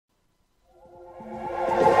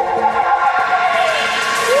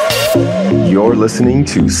You're listening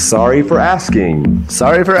to Sorry for Asking.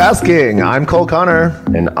 Sorry for asking. I'm Cole Connor.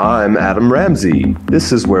 And I'm Adam Ramsey.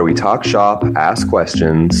 This is where we talk shop, ask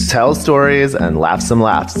questions, Tell stories and laugh some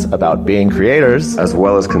laughs about being creators. as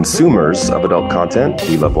well as consumers of adult content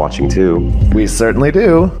we love watching too. We certainly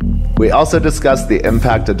do. We also discuss the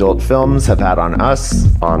impact adult films have had on us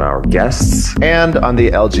On our guests. and on the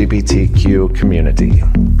LGBTQ community.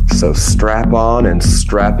 So strap on and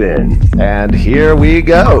strap in. And here we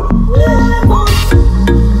go.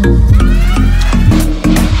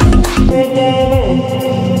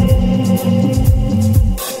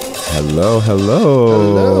 Hello.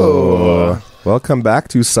 Hello. Welcome back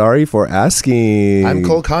to Sorry for Asking. I'm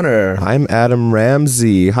Cole Connor. I'm Adam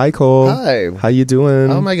Ramsey. Hi, Cole. Hi. How you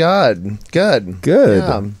doing? Oh my God. Good. Good.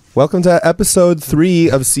 Yeah. Welcome to episode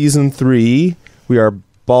 3 of season 3. We are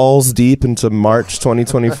balls deep into March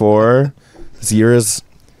 2024. This year is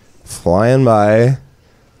flying by.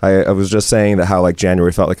 I was just saying that how like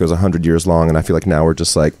January felt like it was 100 years long, and I feel like now we're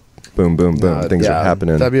just like boom, boom, boom. Things are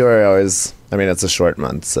happening. February always, I mean, it's a short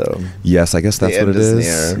month, so. Yes, I guess that's what it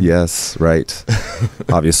is. Near. Yes, right.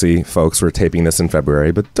 Obviously, folks, we're taping this in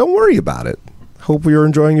February, but don't worry about it. Hope you're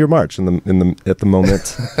enjoying your March at the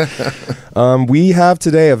moment. We have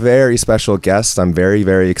today a very special guest. I'm very,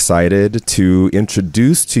 very excited to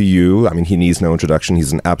introduce to you. I mean, he needs no introduction.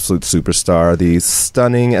 He's an absolute superstar. The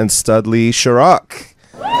stunning and studly Sharok.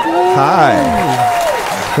 Hi.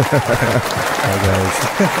 Hi guys.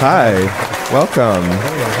 Hi. Welcome.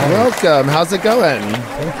 Welcome. How's it going?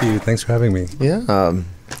 Thank you. Thanks for having me. Yeah.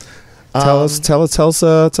 Tell us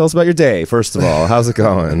about your day. First of all, how's it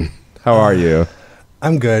going? How are you?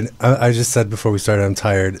 I'm good. I just said before we started I'm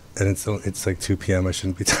tired, and it's like 2 p.m. I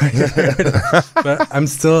shouldn't be tired, but I'm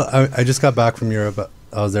still. I just got back from Europe.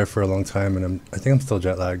 I was there for a long time, and I think I'm still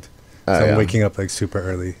jet lagged. So I'm waking up like super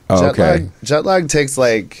early. Oh, okay. Jet lag takes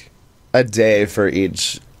like a day for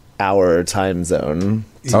each hour time zone.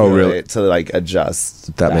 Really? To like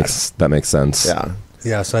adjust. That makes sense. Yeah.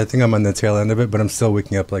 Yeah. So I think I'm on the tail end of it, but I'm still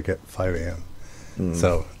waking up like at 5 a.m.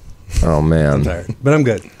 So Oh I'm man. tired, but I'm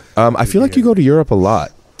good. I feel like you go to Europe a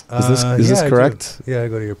lot. Is this I do. correct? Yeah, I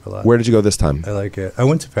go to Europe a lot. Where did you go this time? I like it. I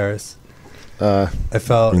went to Paris. I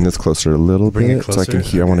felt Bring this closer a little Bring it bit so I can closer.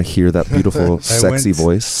 hear. I want to hear that beautiful, sexy went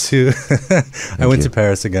voice. to. I went you. to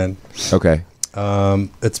Paris again. Okay.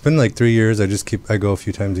 It's been like 3 years. I go a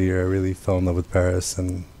few times a year. I really fell in love with Paris,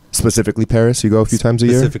 and Specifically Paris. You go a few times a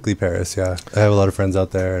year. specifically Paris. Yeah, I have a lot of friends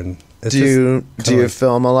out there, and it's Do you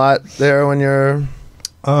film a lot there when you're?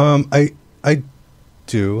 I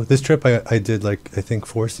do. This trip I did like I think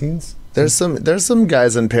 4 scenes. There's some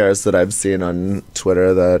guys in Paris that I've seen on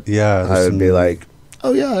Twitter that Yeah, I would be like,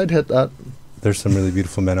 oh yeah, I'd hit that. there's some really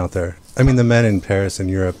beautiful men out there. I mean, the men in Paris and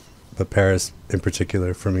Europe, but Paris in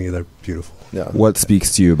particular, for me, they're beautiful. Yeah. What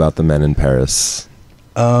speaks to you about the men in Paris?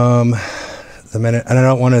 The men, and I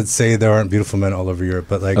don't want to say there aren't beautiful men all over Europe,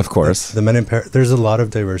 but like, Of course. the men in Paris. There's a lot of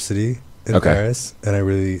diversity in Okay. Paris, and I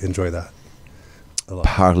really enjoy that a lot.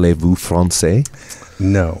 Parlez-vous français?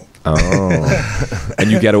 No, Oh. and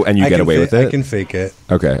you get away with it? I can fake it.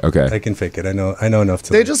 Okay. I can fake it. I know enough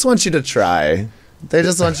to. They just want you to try. They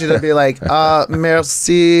just want you to be like,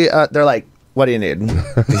 merci. They're like, what do you need?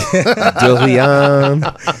 De rien.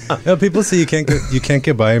 No, people say you can't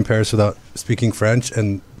get by in Paris without speaking French,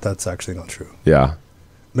 and that's actually not true. Yeah.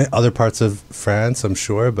 Other parts of France, I'm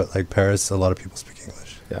sure, but like Paris, a lot of people speak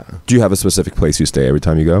English. Yeah. Do you have a specific place you stay every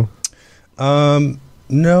time you go?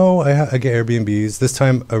 No, I get Airbnbs. This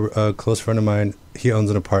time, a close friend of mine, he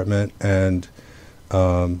owns an apartment and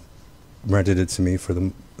rented it to me for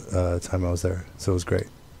the time I was there. So it was great.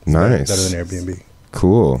 It's Nice. better than Airbnb.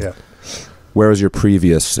 Cool. Yeah. Where was your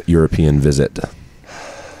previous European visit?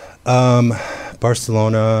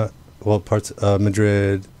 Barcelona, parts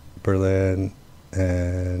Madrid, Berlin,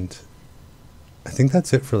 and I think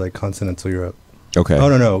that's it for like continental Europe. Okay. Oh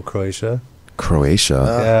no, Croatia.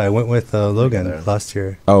 Croatia. Yeah, I went with Logan there. last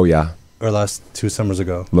year Oh yeah. or last 2 summers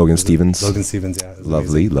ago. Logan Stevens. Logan Stevens, yeah. It was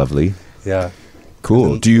Lovely, amazing. lovely. Yeah.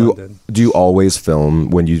 Cool. In Do London. you always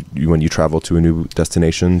film when you travel to a new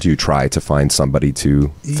destination? Do you try to find somebody to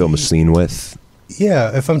film a scene with?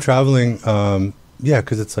 Yeah, if I'm traveling, yeah,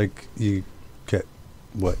 because it's like you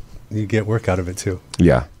get work out of it too.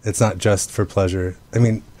 Yeah. It's not just for pleasure. I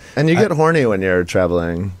mean, And you get horny when you're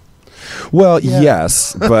traveling. Well, Yeah.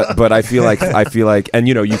 yes, but I feel like, and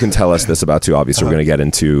you can tell us this about too. Obviously, we're going to get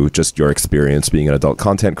into just your experience being an adult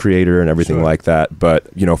content creator and everything Sure. like that. But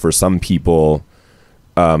for some people,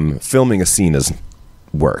 filming a scene is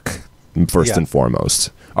work first Yeah. and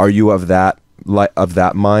foremost. Are you of that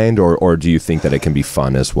mind, or do you think that it can be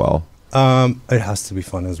fun as well? It has to be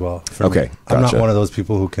fun as well. For Okay, me. I'm not gotcha. one of those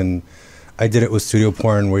people who can. I did it with studio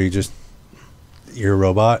porn where you're a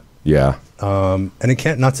robot. Yeah. And it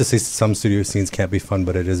can't. Not to say some studio scenes can't be fun,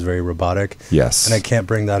 but it is very robotic. Yes. And I can't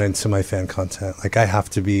bring that into my fan content. Like I have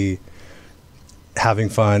to be having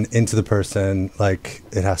fun into the person. Like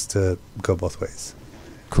it has to go both ways.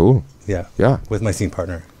 Cool. Yeah. Yeah. With my scene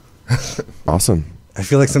partner. Awesome. I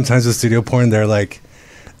feel like sometimes with studio porn, they're like,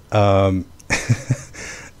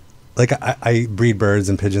 like I breed birds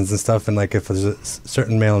and pigeons and stuff, and like if there's a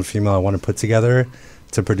certain male and female I want to put together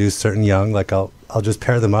to produce certain young, like I'll just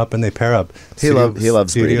pair them up and they pair up. He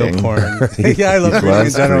loves studio breeding. porn. Yeah, I love breeding in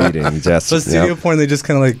Loves general. breeding, just- But studio yep. porn, they just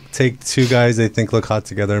kind of like take two guys they think look hot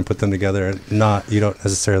together and put them together, and you don't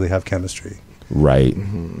necessarily have chemistry. Right.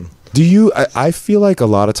 Do you? I feel like a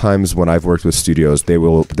lot of times when I've worked with studios,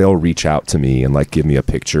 they'll reach out to me and like give me a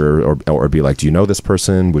picture or be like, "Do you know this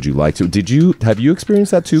person? Would you like to?" Have you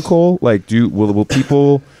experienced that too, Cole? Like, will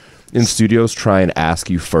people in studios try and ask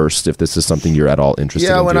you first if this is something you're at all interested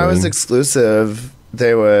in? Yeah, when I was doing? exclusive,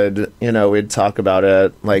 they would, we'd talk about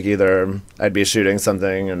it. Like either I'd be shooting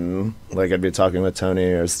something and like I'd be talking with Tony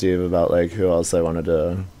or Steve about like who else I wanted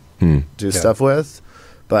to do stuff with.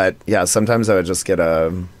 But yeah, sometimes I would just get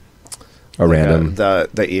a random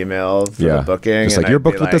the email for the booking. Just and like, you're I'd be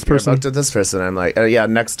booked with this person? You're booked with this person. I'm like, yeah,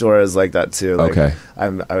 next door is like that too. Like, Okay.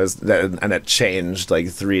 and it changed like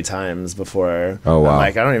 3 times before. Oh, wow. I'm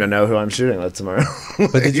like, I don't even know who I'm shooting with tomorrow.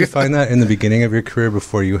 But did you find that in the beginning of your career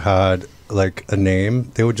before you had like a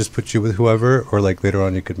name, they would just put you with whoever, or like later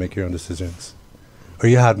on you could make your own decisions? Or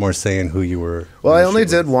you had more say in who you were? Well, I you only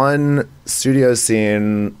shoot did with? one studio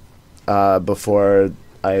scene before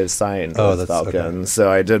I signed with that's Falcon. okay.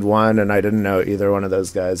 So I did one, and I didn't know either one of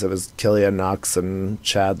those guys. It was Killian Knox and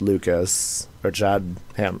Chad Lucas, or Chad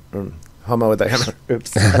Homo with a hammer.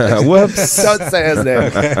 Oops. Whoops. Don't say his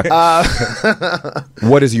name.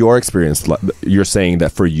 What is your experience? You're saying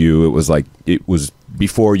that for you, it was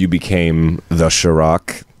before you became the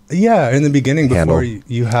Sharok. Yeah, in the beginning, Handle. before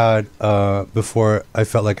you had, before I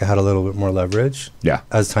felt like I had a little bit more leverage. Yeah.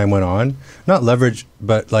 As time went on, not leverage,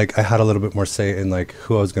 but like I had a little bit more say in like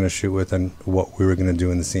who I was going to shoot with and what we were going to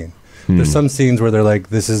do in the scene. There's some scenes where they're like,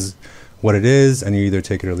 this is what it is, and you either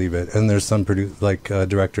take it or leave it. And there's some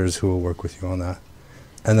directors who will work with you on that.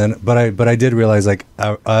 And then, but I did realize like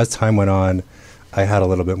as time went on, I had a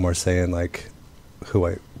little bit more say in like who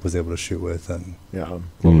I was able to shoot with and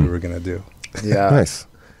what we were going to do. Yeah. Nice.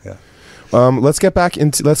 Yeah. Let's go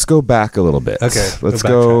back a little bit. Okay, Let's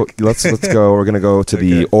we'll go. Let's go. We're gonna go to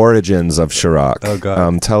the Okay. origins of Sharok. Oh,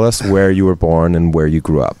 God. Tell us where you were born and where you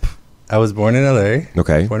grew up. I was born in LA.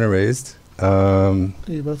 Okay. Born and raised.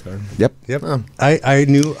 You both are. Yep. Yep. Oh. I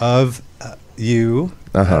knew of you,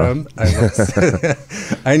 Uh-huh. Adam.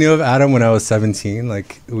 I knew of Adam when I was 17.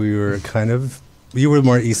 Like we were you were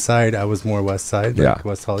more East Side. I was more West Side, like Yeah.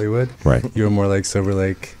 West Hollywood. Right. You were more like Silver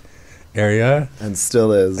Lake area, And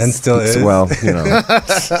still is. and still is. Well, you know,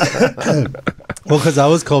 Well, because I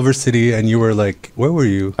was Culver City, and you were like, where were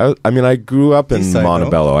you? I grew up in East side, no?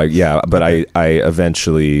 Montebello. But I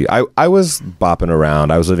eventually I was bopping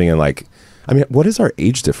around. I was living in what is our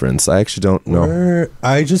age difference? I actually don't know.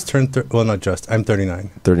 I just turned. Well, not just. I'm 39.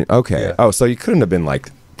 30. Okay. Yeah. Oh, so you couldn't have been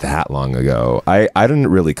like that long ago. I didn't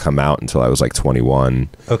really come out until I was like 21.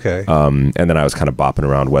 Okay. And then I was kind of bopping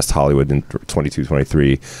around West Hollywood in 22,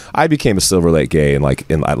 23. I became a Silver Lake gay at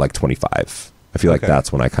like 25. I feel like Okay.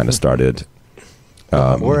 that's when I kind of started.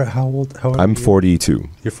 How old? How old are I'm you? 42.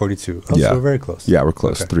 You're 42. Oh, Yeah. so we're very close. Yeah, we're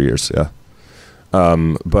close. Okay. 3 years. Yeah.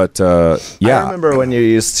 Yeah. I remember when you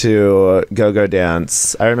used to go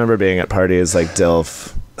dance. I remember being at parties like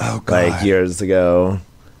DILF, Oh God. like years ago,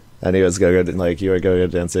 and he was you were go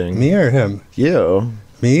dancing. Me or him? You.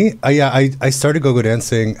 Me? Yeah, I started go-go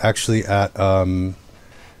dancing actually at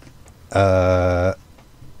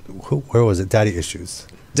where was it? Daddy Issues.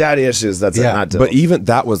 Daddy Issues. That's Yeah, it. Not DILF. But even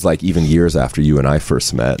that was like even years after you and I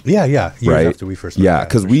first met. Yeah, years Right. after we first met. Yeah,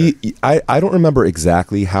 because for sure. I don't remember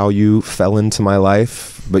exactly how you fell into my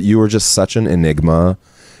life, but you were just such an enigma.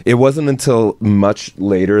 It wasn't until much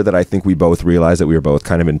later that I think we both realized that we were both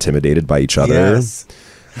kind of intimidated by each other. Yes.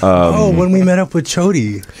 When we met up with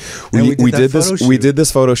Chody. And We that did this. photo We shoot. did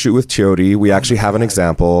this photo shoot with Chody. We actually have an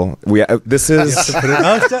example. This is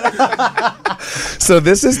so.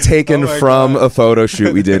 This is taken Oh my from God. a photo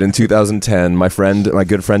shoot we did in 2010. My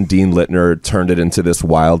good friend Dean Littner turned it into this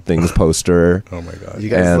Wild Things poster. Oh my God. you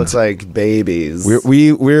guys and- look like babies.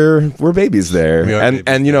 We're babies there, We are and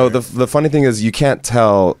babies you know there. the funny thing is you can't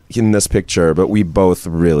tell in this picture, but we both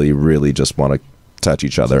really just want to touch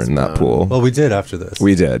each other in that pool. Well, we did after this.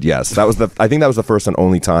 We did, yes. I think that was the first and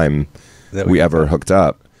only time That we we ever hooked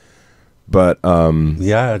up. But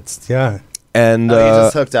Yeah, and You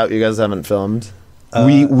just hooked out. You guys haven't filmed.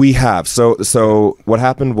 we have. So what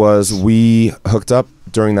happened was we hooked up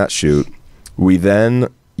during that shoot. We then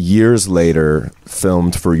years later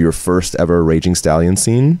filmed for your first ever Raging Stallion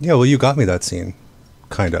scene. Yeah, well, you got me that scene,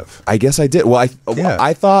 kind of. I guess I did. Well, Yeah.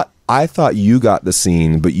 I thought you got the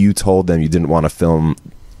scene, but you told them you didn't want to film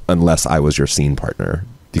unless I was your scene partner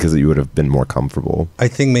because you would have been more comfortable. I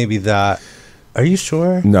think maybe that. Are you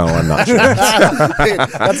sure? No, I'm not sure.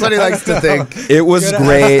 That's what he likes to think. It was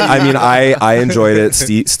great. I mean, I enjoyed it.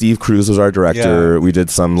 Steve Cruz was our director. Yeah. We did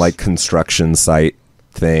some like construction site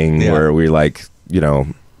thing where we like, you know,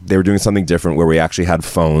 they were doing something different where we actually had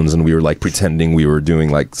phones and we were like pretending we were doing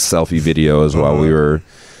like selfie videos while we were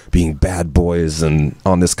being bad boys and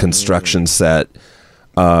on this construction set.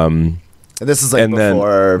 This is like And then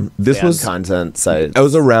before this fan was- content site. It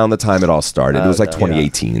was around the time it all started. It was like Okay.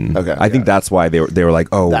 2018. Okay. I think that's why they were like,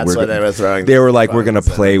 oh, That's why they were throwing. They were like, we're gonna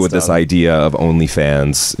phones play and with this stuff. idea of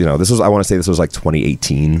OnlyFans. You know, this was, I want to say this was like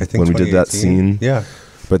 2018 I think when we did that 2018. scene. Yeah.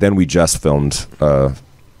 But then we just filmed a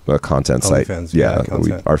content site. OnlyFans, Yeah,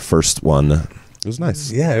 content. our first one. It was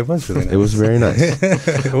nice. Yeah, it was really nice. It was very nice.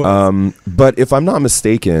 It was. But if I'm not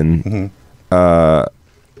mistaken,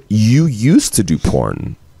 you used to do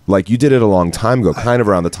porn. Like you did it a long time ago, kind of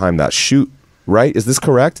around the time that shoot, right? Is this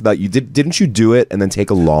correct? That you didn't you do it and then take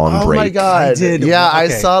a long Oh break? my god! I did. Yeah, I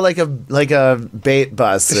Okay. saw like a bait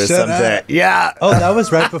bus or Shut something. up. Yeah. Oh, that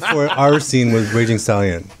was right before our scene with Raging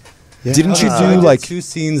Stallion. Didn't you So I do did like 2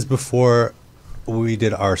 scenes before we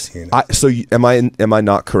did our scene? am I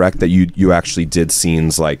not correct that you actually did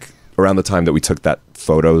scenes like around the time that we took that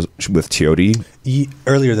photos with Teody?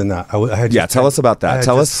 Earlier than that. I had Yeah, just tell us about that. I had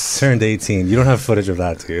Tell just us. Turned 18. You don't have footage of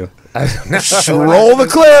that, do you? Roll the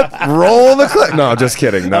clip. Roll the clip. No, just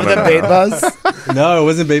kidding. No, Of no, the no. bait bus. No, it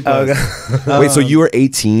wasn't Bait Bus. Wait, so you were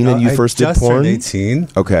 18 and you I first did just porn? turned 18.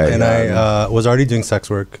 Okay. And I was already doing sex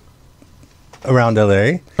work around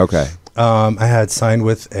LA. Okay. I had signed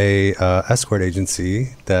with a escort agency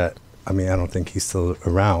that, I mean, I don't think he's still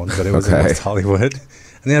around, but it was in Okay. West Hollywood.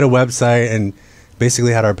 And they had a website and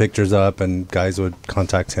basically had our pictures up, and guys would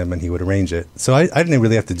contact him and he would arrange it. So I didn't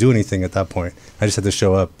really have to do anything at that point. I just had to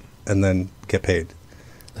show up and then get paid.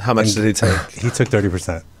 How much did he take? He took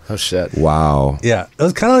 30%. Oh shit! Wow. Yeah, it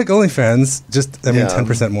was kind of like OnlyFans, just, I mean, Yeah.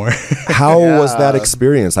 10% more. How was that Yeah.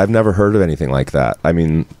 experience? I've never heard of anything like that. I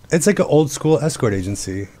mean, It's like an old school escort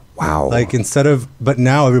agency. wow. Like but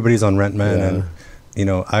now everybody's on RentMan, Yeah. and you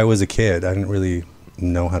know, I was a kid. I didn't really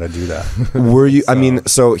know how to do that. Were you? I mean,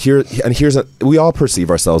 so we all perceive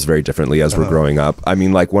ourselves very differently as we're growing up. I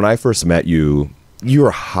mean, like when I first met you, you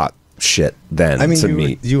were hot shit then. I mean, to you,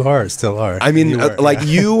 me, you still are. I mean, You were, like yeah.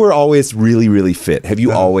 you were always really, really fit. Have you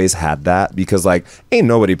Uh-huh. always had that? Because like, ain't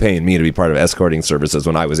nobody paying me to be part of escorting services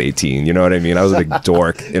when I was 18. You know what I mean? I was a big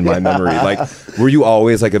dork in my memory. Like, were you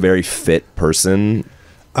always like a very fit person?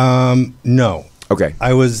 No, Okay.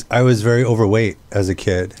 I was very overweight as a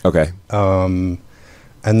kid. Okay.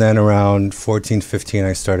 And then around 14, 15,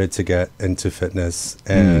 I started to get into fitness.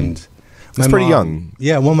 And That's pretty young.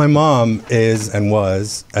 Yeah, well, my mom is and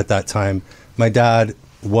was at that time. My dad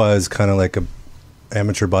was kind of like a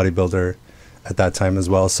amateur bodybuilder at that time as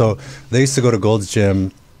well. So they used to go to Gold's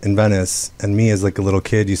Gym in Venice, and me as like a little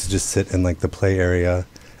kid used to just sit in like the play area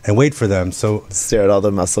and wait for them. So Stare at all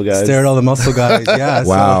the muscle guys. stare at all the muscle guys. Yeah.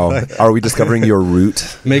 Wow. So, like, Are we discovering your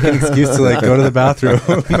root? make an excuse to like go to the bathroom.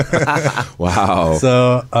 Wow.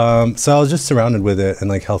 So I was just surrounded with it and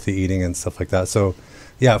like healthy eating and stuff like that. So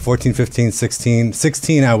yeah, 14, 15, 16.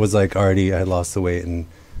 16, I was like I had lost the weight and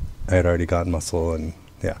I had already gotten muscle, and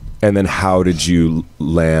yeah. And then how did you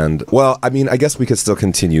land? Well, I mean, I guess we could still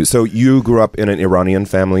continue. So you grew up in an Iranian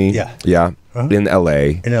family? Yeah. Yeah. Uh-huh. In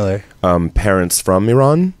LA. In LA. Parents from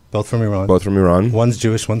Iran? Both from Iran. Both from Iran? One's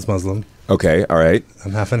Jewish, one's Muslim. Okay. All right.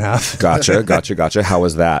 I'm half and half. Gotcha. How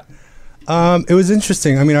was that? It was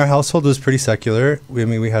interesting. I mean, our household was pretty secular.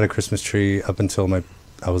 We had a Christmas tree up until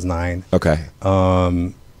I was 9. Okay.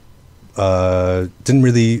 Didn't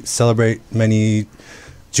really celebrate many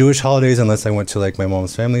Jewish holidays unless I went to like my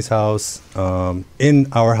mom's family's house. In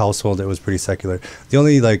our household, it was pretty secular. The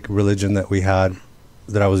only like religion that we had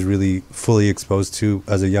that I was really fully exposed to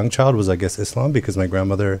as a young child was, I guess, Islam, because my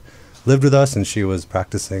grandmother lived with us and she was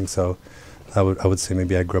practicing. So I would say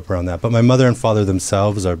maybe I grew up around that. But my mother and father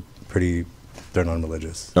themselves are they're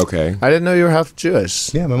non-religious. Okay. I didn't know you were half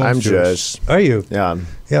Jewish. Yeah, my mom's I'm Jewish. Are you? Yeah.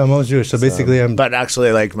 Yeah, my mom's Jewish. So basically, I'm But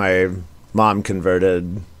actually, like my mom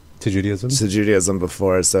converted to Judaism. to Judaism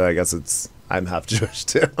before, so I guess I'm half Jewish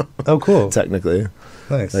too. Oh, cool. Technically,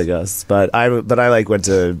 Nice. I guess. But I like went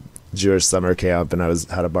to Jewish summer camp and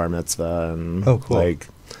had a bar mitzvah and Oh, cool. like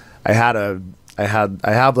I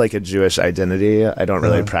have like a Jewish identity. I don't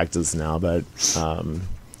really practice now, but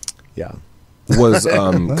yeah. Was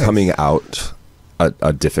coming out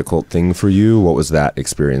a difficult thing for you? What was that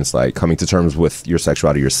experience like, coming to terms with your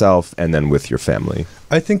sexuality yourself and then with your family?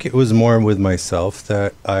 I think it was more with myself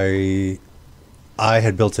that I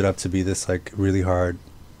had built it up to be this like really hard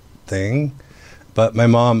thing, but my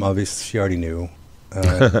mom, obviously, she already knew.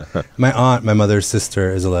 My aunt, my mother's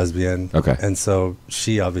sister, is a lesbian. Okay. And so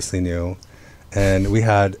she obviously knew. And we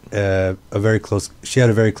had she had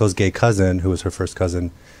a very close gay cousin who was her first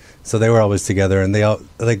cousin. So they were always together, and they all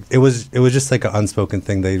like it was just like an unspoken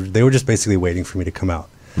thing. They were just basically waiting for me to come out.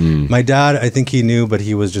 My dad, I think he knew, but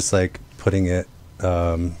he was just like putting it,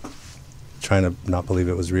 trying to not believe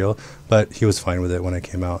it was real. But he was fine with it when I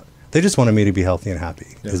came out. They just wanted me to be healthy and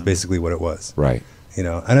happy. Yeah. Is basically what it was. Right. You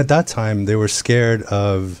know, and at that time they were scared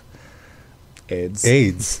of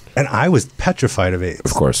AIDS, and I was petrified of AIDS.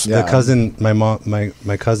 Of course. Yeah. The cousin,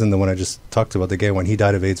 my cousin, the one I just talked about, the gay one, he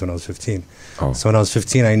died of AIDS when I was 15. Oh. So when I was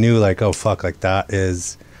 15, I knew like, oh fuck, like that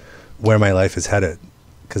is where my life is headed,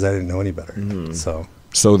 because I didn't know any better.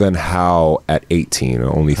 So then how at 18,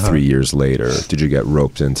 only 3 years later, did you get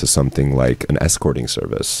roped into something like an escorting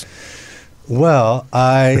service? Well,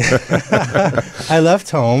 I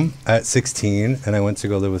left home at 16 and I went to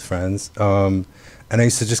go live with friends. And I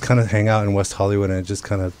used to just kind of hang out in West Hollywood, and it just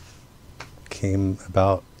kind of came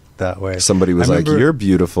about that way. Somebody was like, "You're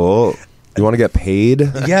beautiful. You want to get paid?"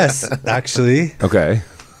 Yes, actually. Okay.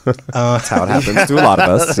 That's how it happens to a lot of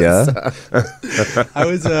us. Yeah. I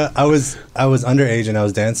was underage, and I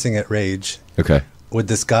was dancing at Rage. Okay. With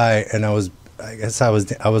this guy, and I guess I was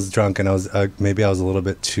drunk, and I was maybe I was a little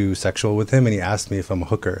bit too sexual with him, and he asked me if I'm a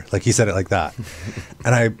hooker. Like, he said it like that.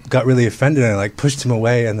 And I got really offended, and I like pushed him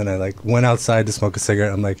away, and then I like went outside to smoke a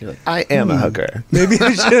cigarette. I'm like, I am a hooker. Maybe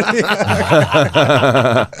I should be a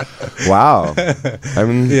hooker. Wow.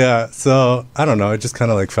 Yeah, so I don't know, it just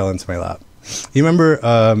kind of like fell into my lap. You remember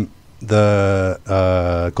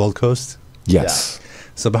the Gold Coast? Yes. Yeah.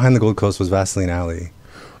 So behind the Gold Coast was Vaseline Alley.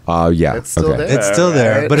 Yeah. It's still there. It's still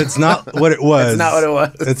there, right? but it's not what it was. It's not what it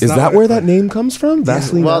was. Is that where that name comes from?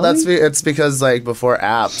 Vaseline Well, Alley? it's because like before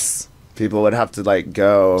apps, people would have to like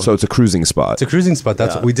go. So it's a cruising spot. It's a cruising spot.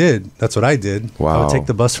 That's what we did. That's what I did. Wow. I would take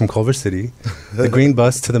the bus from Culver City, the green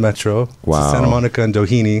bus to the Metro, to Santa Monica and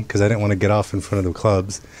Doheny, because I didn't want to get off in front of the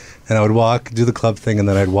clubs. And I would do the club thing, and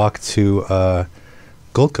then I'd walk to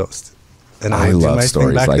Gold Coast. And I love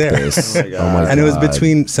stories like there. this. Oh my God. And it was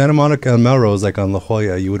between Santa Monica and Melrose, like on La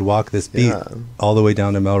Jolla. You would walk this beat all the way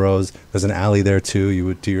down to Melrose. There's an alley there too. You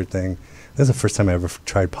would do your thing. This is the first time I ever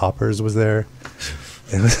tried poppers. Was there?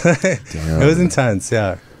 It was intense.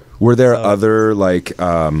 Yeah. Were there other like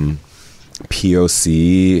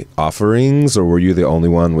POC offerings, or were you the only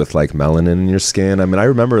one with like melanin in your skin? I mean, I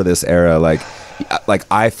remember this era. Like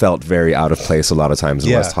I felt very out of place a lot of times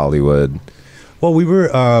in West Hollywood. Well,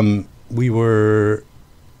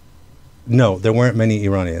 no, there weren't many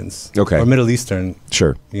Iranians. Okay. Or Middle Eastern.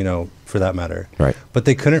 Sure. You know, for that matter. Right. But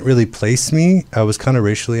they couldn't really place me. I was kind of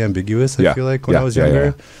racially ambiguous, I feel like, when I was younger.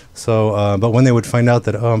 Yeah. So, but when they would find out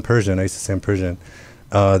that, oh, I'm Persian, I used to say I'm Persian,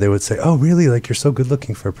 they would say, oh, really? Like, you're so good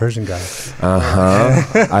looking for a Persian guy.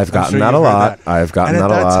 Uh-huh. I've gotten that a lot. I've gotten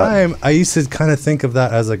that a lot. And at that time, I used to kind of think of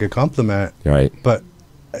that as like a compliment. Right. But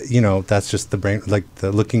you know, that's just the brain, like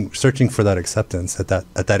searching for that acceptance at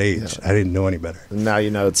that age. I didn't know any better. Now you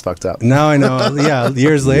know it's fucked up. Now I know. Yeah,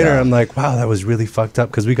 years later, I'm like, wow, that was really fucked up,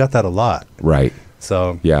 because we got that a lot. Right.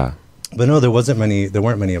 So yeah, but no, there weren't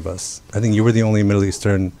many of us. I think you were the only Middle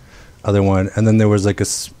Eastern other one, and then there was like a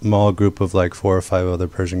small group of like 4 or 5 other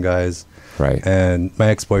Persian guys. Right. And my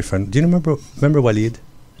ex-boyfriend. Do you remember Walid?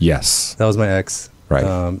 Yes. That was my ex.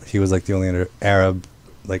 Right. He was like the only Arab,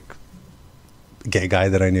 like, gay guy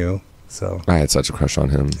that I knew. So I had such a crush on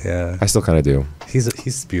him. Yeah, I still kind of do.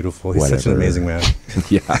 He's beautiful. He's such an amazing man.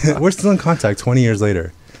 Yeah. We're still in contact 20 years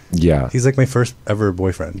later. Yeah. He's like my first ever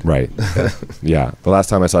boyfriend. Right. Yeah. The last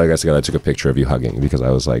time I saw you guys together, I took a picture of you hugging, because I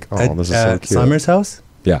was like, oh, this is so cute. At Summer's house?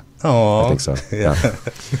 Yeah. Oh, I think so. Yeah.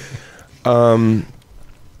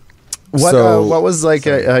 What was like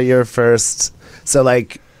your first, so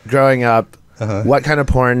like growing up, what kind of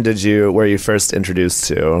porn were you first introduced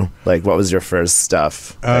to? Like, what was your first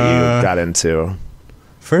stuff that you got into?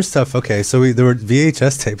 First stuff, okay. So there were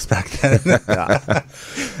VHS tapes back then.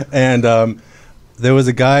 And there was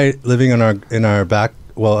a guy living in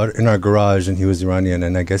our garage, and he was Iranian,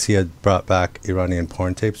 and I guess he had brought back Iranian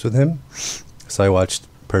porn tapes with him. So I watched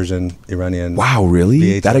Persian, Iranian. Wow, really?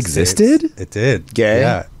 VHS that existed? Tapes. It did. Gay?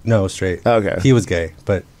 Yeah. No, straight. Okay. He was gay,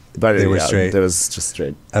 but they were straight. It was just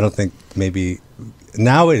straight. I don't think maybe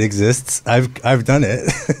now it exists. I've done it.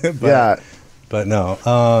 But no.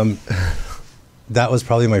 That was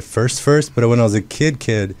probably my first. But when I was a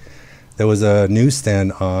kid, there was a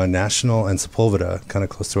newsstand on National and Sepulveda, kind of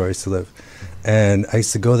close to where I used to live. And I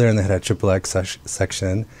used to go there, and they had a XXX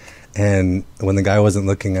section. And when the guy wasn't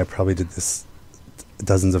looking, I probably did this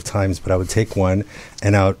dozens of times, but I would take one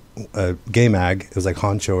and out a gay mag, it was like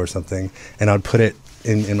Honcho or something, and I would put it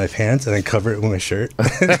in my pants and then cover it with my shirt.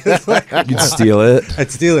 You'd steal it? I'd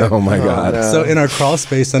steal it. Oh my God. No. So in our crawl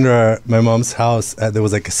space under my mom's house, there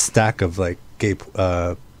was like a stack of like gay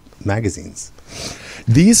magazines.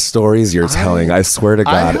 These stories you're telling, I swear to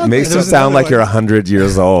God, it makes you sound like you're 100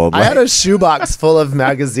 years old. I had a shoebox full of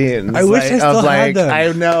magazines. I wish I still had them.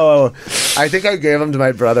 I know. I think I gave them to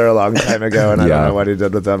my brother a long time ago, and I don't know what he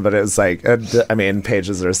did with them, but it was like, I mean,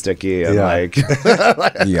 pages are sticky and like...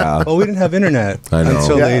 Yeah. Well, we didn't have internet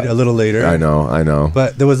until a little later. I know.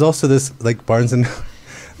 But there was also this, like, Barnes and...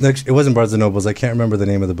 It wasn't Barnes and Nobles. I can't remember the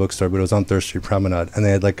name of the bookstore, but it was on 3rd Street Promenade, and they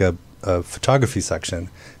had like a photography section.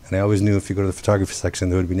 And I always knew if you go to the photography section,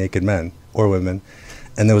 there would be naked men or women.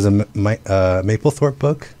 And there was a Mapplethorpe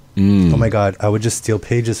book. Oh my God, I would just steal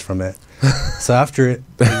pages from it. So after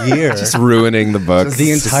a year... just ruining the book.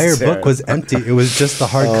 The entire book was empty. It was just the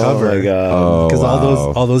hardcover. Oh my God. Because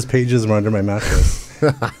all those pages were under my mattress.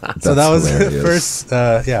 So that was hilarious.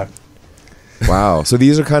 The first, Wow. So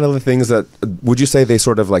these are kind of the things that, would you say they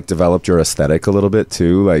sort of like developed your aesthetic a little bit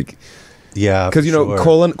too? Like... Yeah, because you know,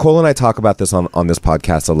 Cole and I talk about this on this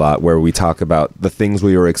podcast a lot, where we talk about the things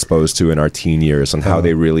we were exposed to in our teen years and how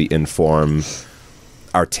they really inform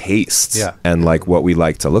our tastes and like what we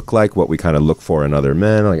like to look like, what we kind of look for in other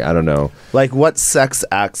men. Like, I don't know. Like, what sex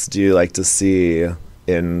acts do you like to see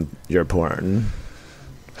in your porn?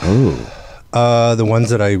 Oh, the ones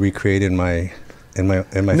that I recreate in my fan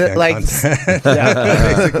content,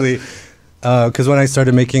 basically. Because when I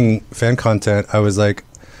started making fan content, I was like,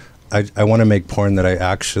 I want to make porn that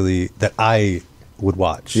I would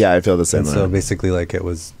watch. Yeah, I feel the same and way. So basically, like, it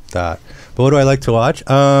was that. But what do I like to watch?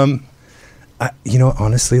 Honestly,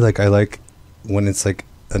 like, I like when it's like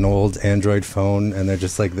an old Android phone and they're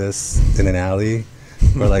just like this in an alley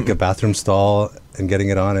or like a bathroom stall and getting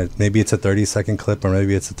it on it. Maybe it's a 30-second clip or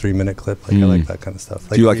maybe it's a 3-minute clip. Like, I like that kind of stuff.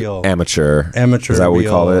 Like, do you like amateur? Amateur. Is that what we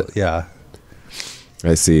call it? Yeah.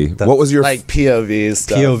 I see. What was your like POV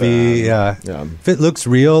stuff? POV, yeah. If it looks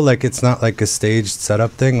real, like it's not like a staged setup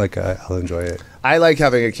thing, like I'll enjoy it. I like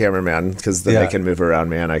having a cameraman because then they can move around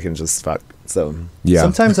me and I can just fuck. So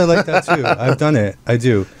sometimes I like that too. I've done it. I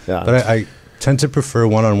do. Yeah. But I tend to prefer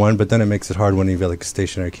one-on-one. But then it makes it hard when you've got like a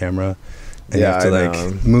stationary camera. And you have to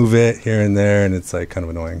like move it here and there, and it's like kind of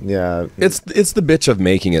annoying. Yeah, it's the bitch of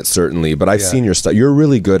making it, certainly. But I've seen your stuff. You're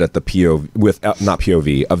really good at the POV with not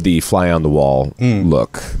POV of the fly on the wall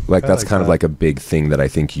look. Like that's kind of like a big thing that I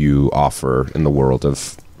think you offer in the world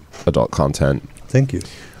of adult content. Thank you.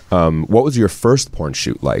 What was your first porn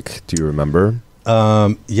shoot like? Do you remember?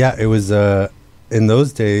 Yeah, it was in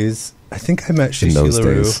those days. I think I met Shishi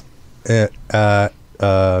LaRue at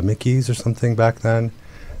Mickey's or something back then.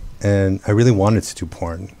 And I really wanted to do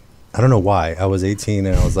porn. I don't know why. I was 18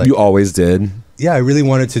 and I was like... You always did? Yeah, I really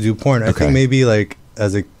wanted to do porn. I think maybe like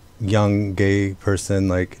as a young gay person,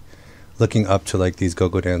 like looking up to like these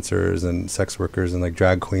go-go dancers and sex workers and like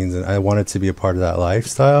drag queens. And I wanted to be a part of that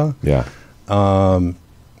lifestyle. Yeah. And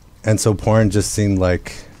so porn just seemed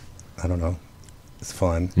like, I don't know, it's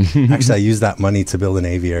fun. Actually, I used that money to build an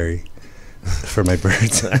aviary for my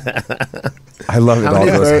birds. I love it.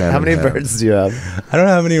 How many birds do you have? I don't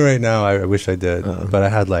have any right now. I wish I did. But I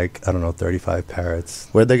had like, I don't know, 35 parrots.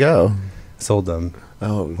 Where'd they go? Sold them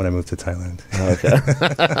when I moved to Thailand.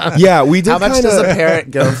 Okay. Yeah, we did. How much does a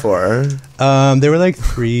parrot go for? They were like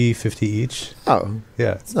 $3.50 each. Oh,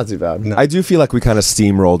 yeah. It's not too bad. No. I do feel like we kind of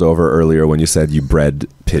steamrolled over earlier when you said you bred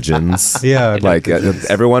pigeons. Yeah. Like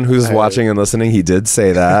everyone who's watching and listening, he did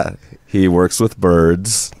say that. He works with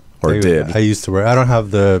birds. Or did. I used to work. I don't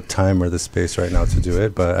have the time or the space right now to do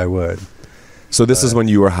it, but I would. So this is when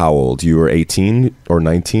you were how old? You were 18 or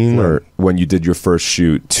 19 or when you did your first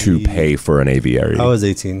shoot to pay for an aviary? I was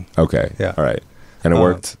 18. Okay. Yeah. All right. And it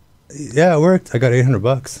worked? Yeah, it worked. I got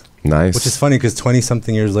 $800. Nice. Which is funny because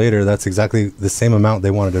 20-something years later, that's exactly the same amount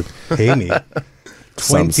they wanted to pay me.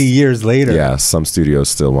 20 years later. Yeah, some studios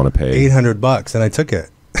still want to pay. $800 and I took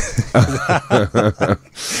it.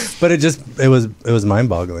 But it was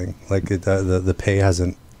mind-boggling. Like the pay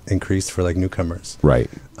hasn't increased for like newcomers. Right.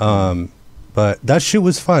 But that shoot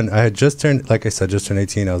was fun. I had just turned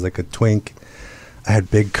 18. I was like a twink. I had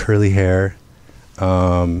big curly hair,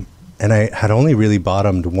 and I had only really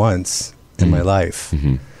bottomed once in my life.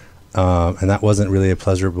 And that wasn't really a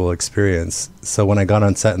pleasurable experience. So when I got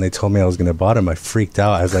on set and they told me I was going to bottom, I freaked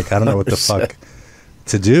out. I was like, I don't know what the fuck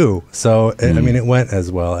to do. So, I mean, it went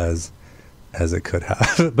as well as it could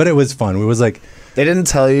have. But it was fun. It was like... They didn't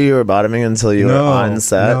tell you were bottoming until you were on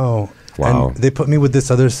set? No. Wow. And they put me with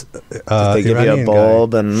this other Did they give you a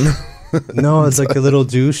bulb and... No, it's like a little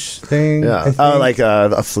douche thing. Yeah. Oh, like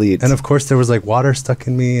a fleet. And of course, there was like water stuck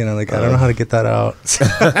in me, and I'm like, I don't know how to get that out.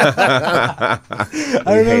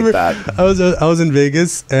 I remember hate that. I was in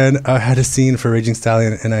Vegas, and I had a scene for Raging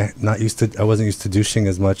Stallion, and I wasn't used to douching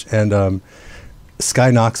as much, and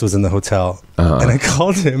Sky Knox was in the hotel, and I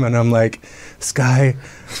called him, and I'm like, Sky,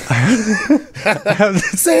 I have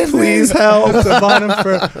this, please help.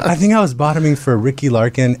 I think I was bottoming for Ricky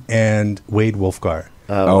Larkin and Wade Wolfgar.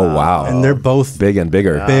 Oh, wow. And they're both big and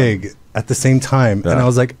bigger. Big at the same time. Yeah. And I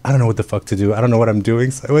was like, I don't know what the fuck to do. I don't know what I'm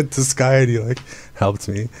doing. So I went to Sky and he like helped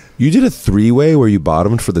me. You did a 3-way where you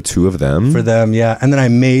bottomed for the two of them? For them, yeah. And then I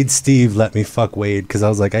made Steve let me fuck Wade because I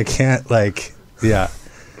was like, I can't like, yeah.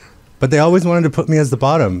 But they always wanted to put me as the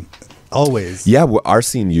bottom. Always. Yeah, our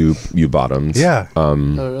scene you bottomed. Yeah. Oh,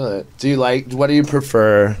 really? Do you like, what do you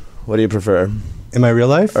prefer? In my real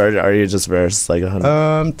life? Or are you just verse like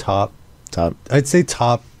 100? Top. Top. I'd say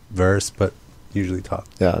top verse, but usually top.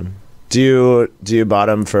 Yeah. Do you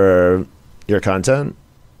bottom for your content?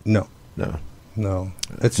 No.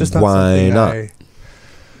 It's just not Why something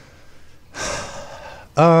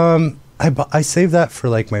not? I save that for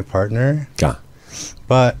like my partner. Yeah.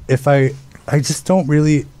 But if I just don't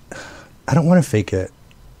really, I don't want to fake it,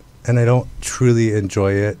 and I don't truly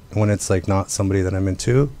enjoy it when it's like not somebody that I'm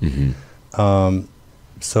into. Mm-hmm.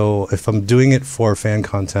 So if I'm doing it for fan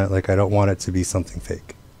content, like I don't want it to be something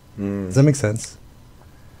fake. Does that make sense?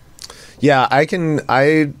 Yeah, I can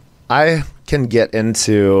get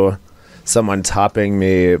into someone topping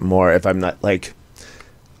me more if I'm not like,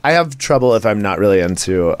 I have trouble if I'm not really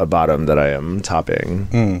into a bottom that I am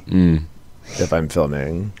topping if I'm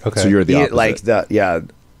filming. Okay. So you're the opposite. Like yeah,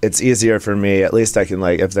 it's easier for me. At least I can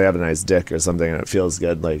like, if they have a nice dick or something and it feels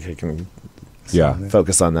good, like I can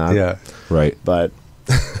focus on that. Yeah. Right. But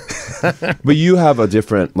but you have a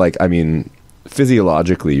different, like, I mean,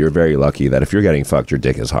 physiologically, you're very lucky that if you're getting fucked, your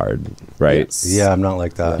dick is hard, right? Yes. Yeah, I'm not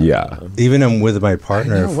like that. Yeah. Even I'm with my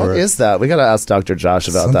partner. What is that? We got to ask Dr. Josh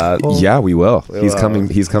about that. people- Yeah, we will. He's will. coming.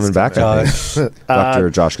 He's coming back. I think. Dr.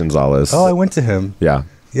 Josh Gonzalez. Oh, I went to him. Yeah.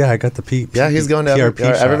 Yeah, I got the peep. Yeah, he's going to PRP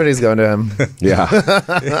shot. everybody's going to him. Yeah.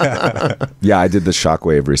 Yeah, I did the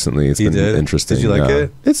shockwave recently. It's been interesting. Did you like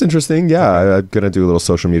it? It's interesting. Yeah, I'm going to do a little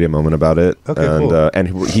social media moment about it. Okay, and, cool.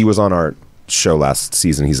 And he was on our show last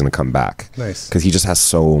season. He's going to come back. Nice. Because he just has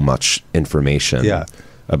so much information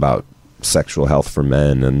about sexual health for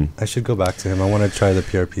men. And I should go back to him. I want to try the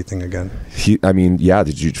PRP thing again.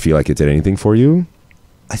 Did you feel like it did anything for you?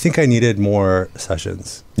 I think I needed more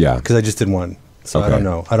sessions. Yeah. Because I just did one. So Okay. I don't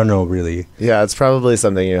know. I don't know really. Yeah, it's probably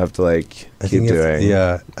something you have to like keep doing.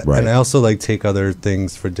 Right. And I also like take other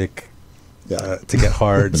things for dick to get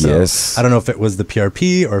hard. So Yes. I don't know if it was the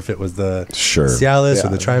PRP or if it was the Cialis or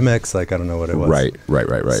the Trimex. Like I don't know what it was. Right.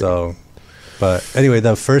 So, but anyway,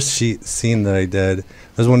 the first scene that I did,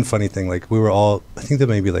 there's one funny thing. Like we were all, I think there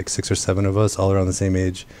may be like 6 or 7 of us, all around the same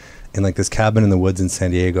age, in like this cabin in the woods in San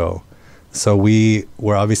Diego. So we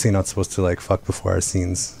were obviously not supposed to like fuck before our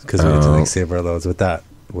scenes because we had to like save our loads. But that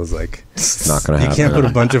was like, It's not going to happen. you can't put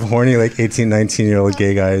a bunch of horny like 18, 19-year-old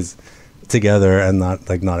gay guys together and not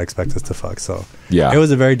expect us to fuck. So Yeah. it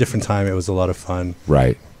was a very different time. It was a lot of fun.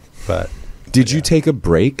 Right. But Did you take a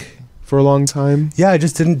break for a long time? yeah, I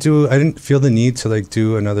didn't feel the need to like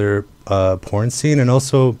do another porn scene. And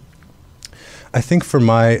also I think for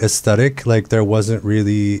my aesthetic, like there wasn't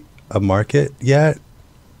really a market yet.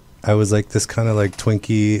 I was like this kind of like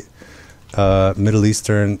twinky Middle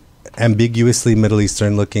Eastern, ambiguously Middle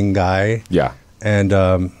Eastern looking guy. Yeah. And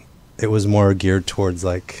it was more geared towards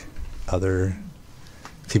like other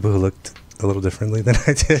people who looked a little differently than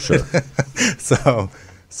I did. Sure.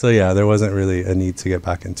 So yeah, there wasn't really a need to get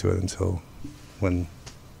back into it until when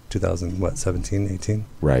 2017, 18.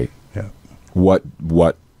 Right. Yeah. What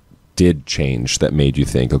did change that made you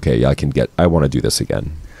think, okay, I want to do this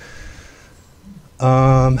again?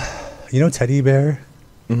 You know Teddy Bear?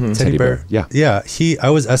 Mm-hmm. Teddy Bear. Yeah. Yeah. I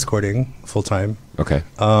was escorting full time. Okay.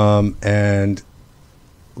 And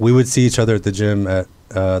we would see each other at the gym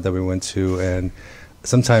that we went to, and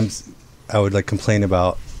sometimes I would like complain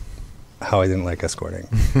about how I didn't like escorting.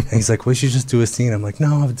 And he's like, "We should just do a scene." I'm like,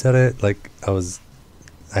 "No, I've done it." Like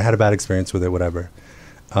I had a bad experience with it. Whatever.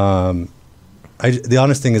 The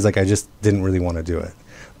honest thing is like I just didn't really want to do it.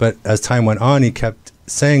 But as time went on, he kept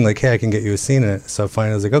saying like, hey, I can get you a scene in it. So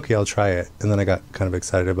finally I was like, okay, I'll try it. And then I got kind of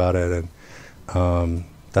excited about it. And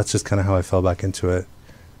that's just kind of how I fell back into it.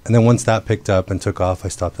 And then once that picked up and took off, I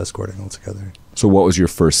stopped escorting altogether. So what was your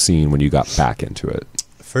first scene when you got back into it?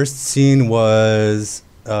 First scene was,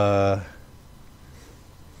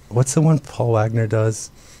 what's the one Paul Wagner does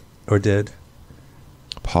or did?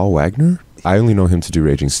 Paul Wagner? I only know him to do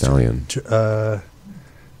Raging Stallion.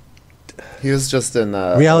 He was just in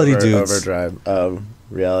Reality Dudes. Overdrive.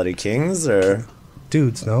 Reality Kings or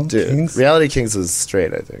Dudes, no? Kings? Reality Kings was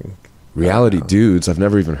straight, I think. Reality Dudes? I've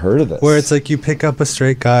never even heard of this. Where it's like you pick up a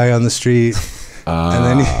straight guy on the street and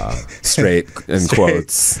then straight in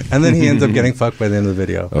quotes. And then he ends up getting fucked by the end of the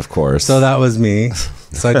video. Of course. So that was me.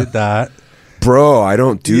 So I did that. Bro, I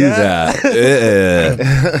don't do that.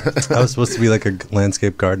 I was supposed to be like a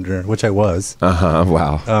landscape gardener, which I was.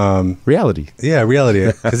 Wow. Reality. Yeah, reality.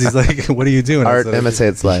 Because he's like, what are you doing? Art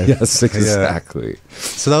imitates life. Yes, exactly.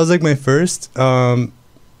 So that was like my first. And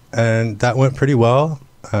that went pretty well.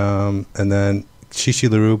 And then Shishi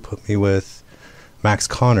LaRue put me with Max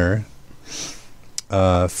Connor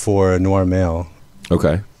for Noir Male.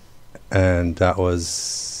 Okay. And that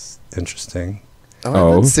was interesting. I've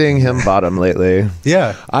been seeing him bottom lately.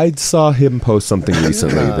 Yeah. I saw him post something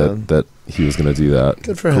recently that he was going to do that.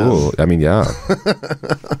 Good for him. I mean, yeah.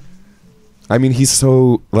 I mean, he's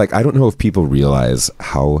so, like, I don't know if people realize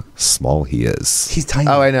how small he is. He's tiny.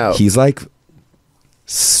 Oh, I know. He's like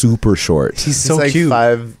super short. He's so like cute.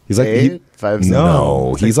 5'8"? He's like 5'6"?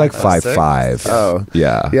 No, he's like 5'6". 5'5". Oh.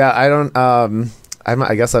 Yeah. Yeah, I don't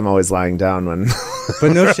I guess I'm always lying down when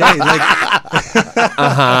But no shade, like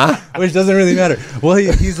which doesn't really matter. Well,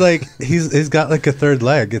 he's got like a third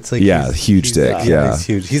leg. It's like huge dick. He's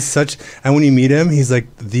huge. He's such, and when you meet him, he's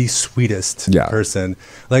like the sweetest person.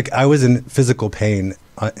 Like I was in physical pain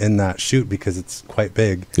in that shoot because it's quite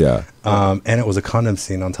big. Yeah. And it was a condom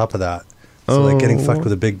scene on top of that. So like getting fucked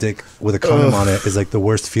with a big dick with a condom on it is like the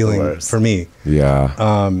worst feeling for me.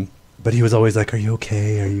 Yeah. But he was always like, "Are you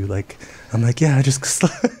okay? Are you like?" I'm like, "Yeah, I just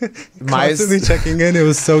constantly checking in." It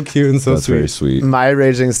was so cute and so That's very sweet. My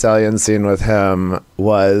Raging Stallion scene with him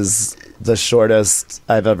was the shortest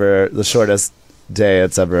day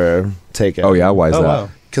it's ever taken. Oh yeah, why is that? Wow.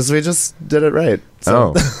 Because we just did it right.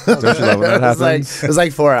 So Don't you love when that happens? it was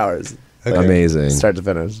like 4 hours. Okay. Like, Amazing. start to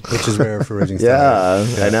finish. Which is rare for Raging Stallion.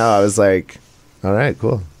 Yeah, I know. I was like, all right,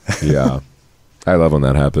 cool. Yeah. I love when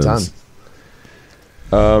that happens.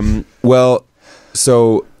 Done. Well,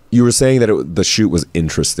 so you were saying that the shoot was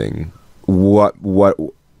interesting. What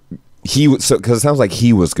he so because it sounds like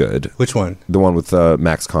he was good. Which one? The one with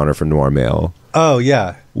Max Connor from Noir Male. Oh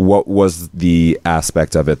yeah. What was the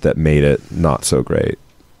aspect of it that made it not so great?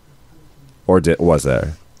 Or was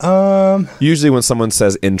there? Usually when someone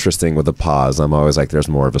says interesting with a pause, I'm always like, there's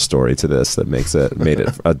more of a story to this that made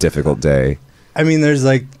it a difficult day. I mean, there's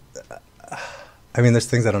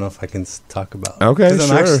things I don't know if I can talk about. Okay,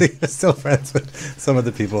 because I'm sure. actually still friends with some of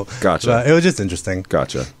the people. Gotcha. But it was just interesting.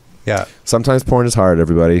 Gotcha. Yeah. Sometimes porn is hard,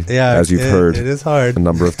 everybody. Yeah. As you've heard. It is hard. A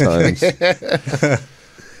number of times.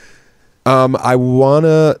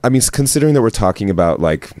 Considering that we're talking about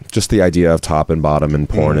like just the idea of top and bottom and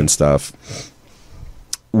porn and stuff,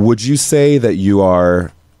 would you say that you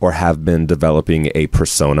are or have been developing a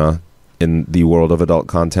persona in the world of adult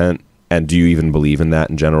content? And do you even believe in that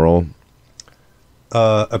in general?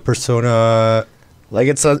 A persona. Like,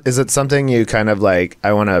 is it something you kind of like,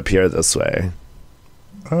 I want to appear this way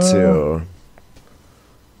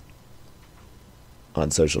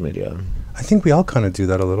on social media? I think we all kind of do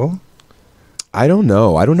that a little. I don't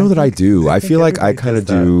know. I don't know that I do. I feel like I kind of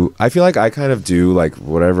do. I feel like I kind of do like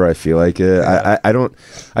whatever I feel like it. Yeah. I don't.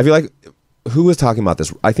 I feel like who was talking about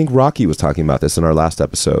this? I think Rocky was talking about this in our last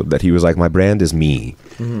episode, that he was like, my brand is me,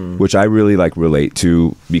 which I really like relate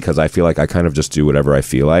to because I feel like I kind of just do whatever I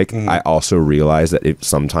feel like. I also realize that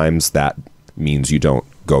sometimes that means you don't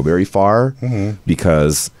go very far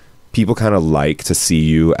because people kind of like to see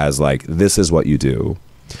you as like, this is what you do.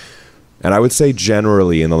 And I would say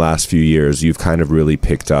generally in the last few years, you've kind of really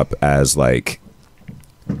picked up as like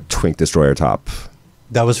Twink Destroyer Top.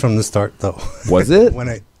 That was from the start though. Was it?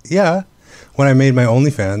 When I made my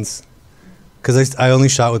OnlyFans, because I only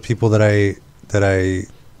shot with people that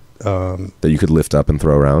you could lift up and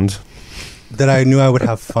throw around, that I knew I would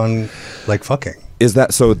have fun like fucking. Is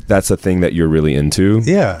that so? That's a thing that you're really into?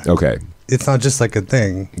 Yeah. Okay. It's not just like a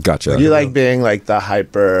thing. Gotcha. You like being like the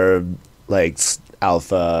hyper, like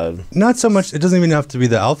alpha? Not so much. It doesn't even have to be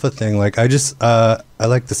the alpha thing. Like I just I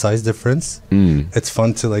like the size difference. It's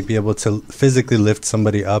fun to like be able to physically lift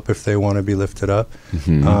somebody up if they want to be lifted up.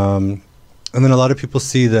 And then a lot of people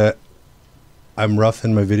see that I'm rough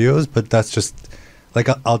in my videos, but that's just like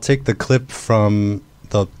I'll take the clip from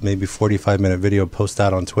the maybe 45-minute video, post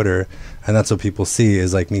that on Twitter, and that's what people see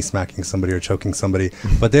is like me smacking somebody or choking somebody,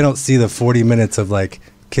 but they don't see the 40 minutes of like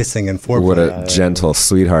kissing and foreplay. What a gentle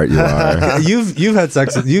sweetheart you are. You've had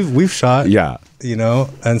sex. We've shot. Yeah. You know,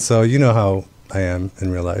 and so you know how I am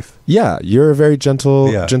in real life. Yeah, you're a very gentle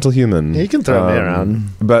human. You can throw me around.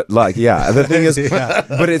 But like, yeah, the thing is, Yeah.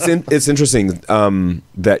 but it's interesting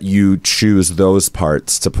that you choose those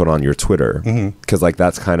parts to put on your Twitter, because like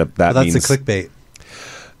that's kind of That's means the clickbait.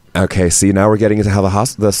 Okay, see, now we're getting into how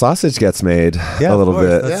the sausage gets made Yeah, a little of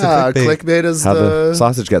course. bit. That's the clickbait is How the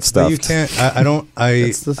sausage gets But stuffed. you can't. I don't.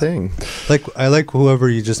 That's the thing. I like whoever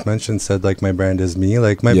you just mentioned said like my brand is me.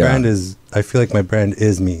 Like my brand is. I feel like my brand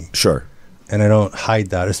is me. Sure. And I don't hide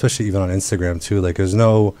that, especially even on Instagram too. Like there's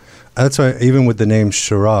no. That's why even with the name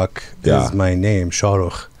Sharok is my name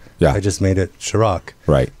Sharok. Yeah. I just made it Sharok.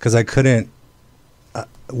 Right. Because I couldn't.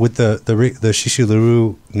 With the Shishi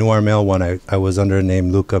Leroux Noir Male one, I was under the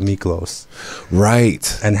name Luka Miklos.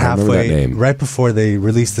 Right. And I remember that halfway, name. right before they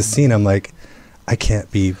released the scene, I'm like, I can't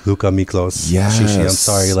be Luka Miklos. Yes. Shishi, I'm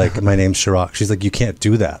sorry. Like, my name's Sharok. She's like, you can't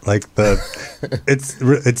do that. Like,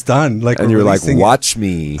 it's done. Like, And we're you're like, releasing it. watch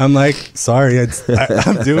me. I'm like, sorry,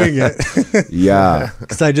 I'm doing it. Yeah.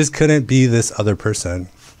 Because I just couldn't be this other person.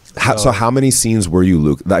 So how many scenes were you,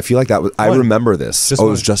 Luke? I feel like that was. I One. remember this. Just it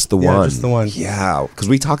one. was just the Yeah, one. just the one. Yeah, because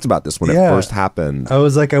we talked about this when it Yeah. first happened. I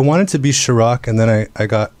was like, I wanted to be Sharok, and then I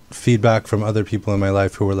got feedback from other people in my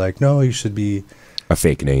life who were like, no, you should be A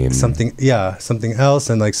fake name. something else,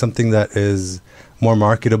 and like something that is more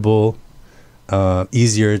marketable,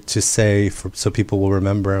 easier to say so people will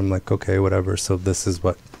remember. I'm like, okay, whatever. So this is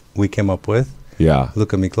what we came up with. Yeah.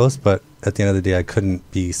 Look at me close. But at the end of the day, I couldn't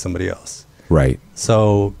be somebody else. Right.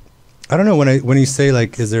 So I don't know when you say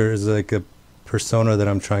like, is there like a persona that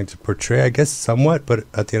I'm trying to portray? I guess somewhat, but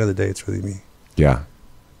at the end of the day, it's really me. Yeah.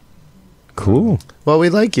 Cool. Well, we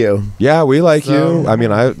like you. Yeah, we like So- you. I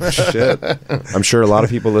mean, I'm sure a lot of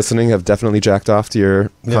people listening have definitely jacked off to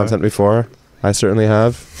your content before. I certainly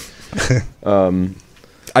have.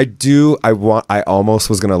 I almost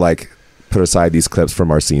was going to like put aside these clips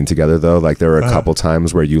from our scene together though. Like there were a couple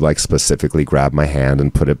times where you like specifically grabbed my hand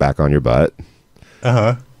and put it back on your butt.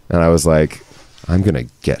 Uh-huh. And I was like, I'm going to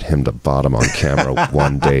get him to bottom on camera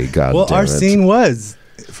one day. God Well, damn our it. scene was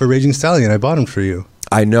for Raging Stallion. I bought him for you.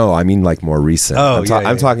 I know. I mean, like more recent. Oh,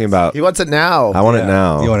 I'm talking about. He wants it now. I want it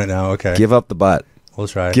now. You want it now? Okay. Give up the butt. We'll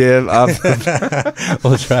try. Give up.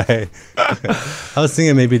 We'll try. I was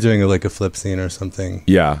thinking maybe doing like a flip scene or something.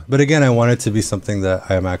 Yeah. But again, I want it to be something that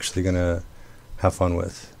I am actually going to have fun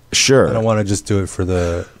with. Sure. I don't want to just do it for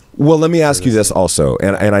the... Well, let me ask you this also,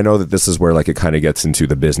 and I know that this is where like it kind of gets into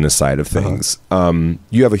the business side of things.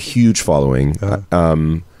 You have a huge following,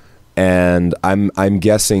 and I'm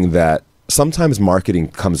guessing that sometimes marketing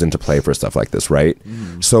comes into play for stuff like this, right?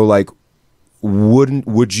 So like,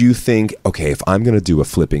 would you think, okay, if I'm going to do a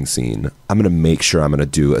flipping scene, I'm going to make sure I'm going to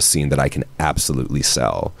do a scene that I can absolutely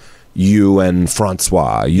sell. You and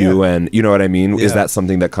Francois, and you know what I mean? Yeah. Is that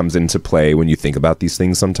something that comes into play when you think about these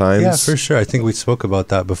things sometimes? Yeah, for sure. I think we spoke about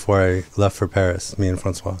that before I left for Paris, me and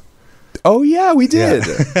Francois. Oh yeah, we did.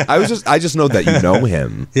 Yeah. I just know that you know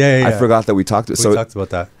him. Yeah. I forgot that we talked. We talked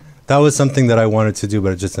about that. That was something that I wanted to do,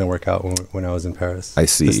 but it just didn't work out when I was in Paris. I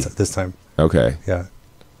see. This time. Okay. Yeah.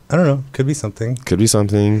 I don't know. Could be something. Could be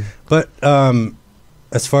something. But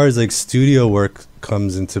as far as like studio work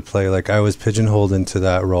comes into play, like I was pigeonholed into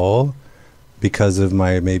that role because of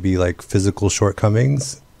my maybe like physical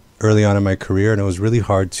shortcomings early on in my career, and it was really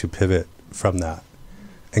hard to pivot from that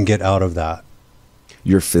and get out of that.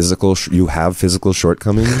 Your physical, you have physical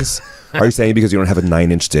shortcomings? Are you saying because you don't have a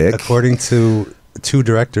 9-inch dick? According to 2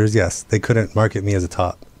 directors, yes, they couldn't market me as a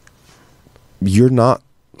top. You're not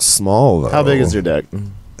small though. How big is your dick?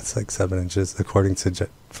 It's like 7 inches, according to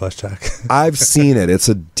Flesh Jack. I've seen it. It's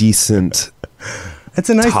a decent. It's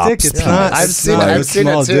a nice Top dick. It's speed. not. I've it's seen not a it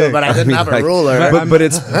small too, dick. but I didn't have a ruler. But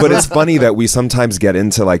it's funny that we sometimes get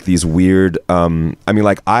into like these weird. I mean,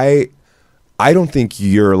 like I don't think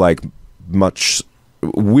you're like much.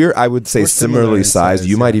 I would say We're similar similarly in sized. size,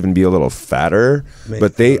 You might yeah. even be a little fatter. Maybe.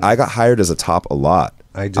 But I got hired as a top a lot.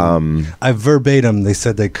 I didn't. I verbatim. They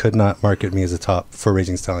said they could not market me as a top for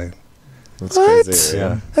Raging Stallion. That's What? crazy.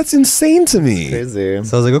 Yeah. That's insane to me. Crazy.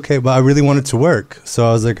 So I was like, okay, but I really wanted to work. So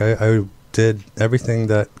I was like, I did everything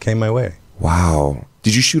that came my way. Wow.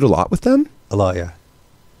 Did you shoot a lot with them? A lot, yeah.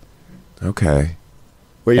 Okay.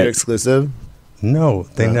 Were you And- exclusive? No,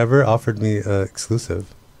 they never offered me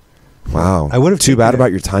exclusive. Wow. I would've Too taken bad it. about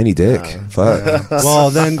your tiny dick. Fuck. Well,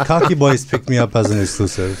 then Cocky Boys picked me up as an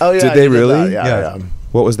exclusive. Oh yeah. Did they you really? that. Yeah. Yeah.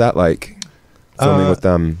 What was that like? filming with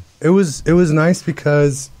them? It was nice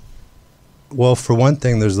because, well, for one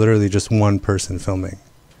thing, there's literally just one person filming.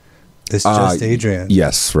 It's just Adrian.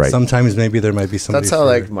 Yes, right. Sometimes maybe there might be somebody. That's how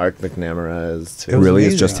like Mark McNamara is too. It really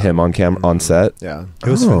amazing. is just him on on set. Yeah, it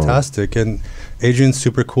was fantastic, and Adrian's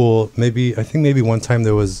super cool. I think maybe one time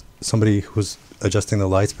there was somebody who was adjusting the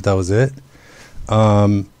lights, but that was it.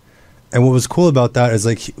 And what was cool about that is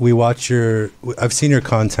like I've seen your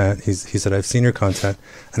content. He said, I've seen your content,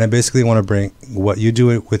 and I basically want to bring what you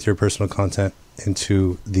do with your personal content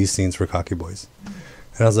into these scenes for Cocky Boys.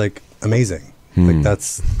 And I was like, amazing. Like,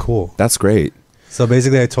 that's cool. That's great. So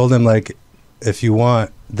basically I told him, like, if you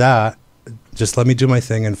want that, just let me do my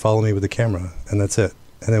thing and follow me with the camera. And that's it.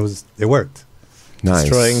 And it worked. Nice.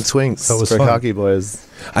 Destroying twinks So it was for fun. Cocky Boys.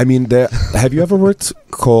 I mean, have you ever worked,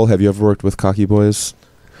 Cole? Have you ever worked with Cocky Boys?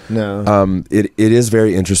 No. It is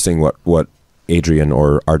very interesting what Adrian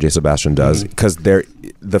or RJ Sebastian does, because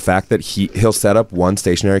the fact that he'll set up one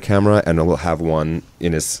stationary camera and he'll have one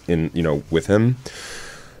with him,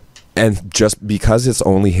 and just because it's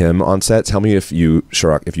only him on set, tell me if you,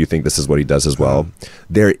 Sharok, if you think this is what he does as well.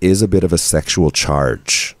 There is a bit of a sexual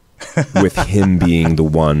charge with him being the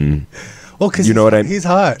one. Well, because you know what I mean? He's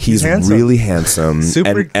hot. He's handsome. really handsome.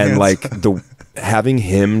 Super and handsome. like having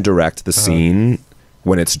him direct the scene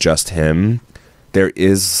when it's just him,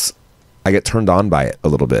 I get turned on by it a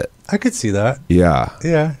little bit. I could see that. Yeah.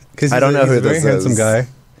 Yeah. Because I don't know he's who a very this handsome is. guy.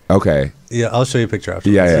 Okay. Yeah, I'll show you a picture after.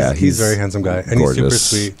 Yeah. He's a very handsome guy. And gorgeous. he's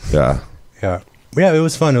super sweet. Yeah. Yeah. Yeah, it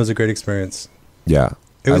was fun. It was a great experience. Yeah.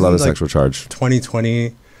 It I was love in, the like, sexual charge.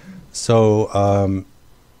 2020. So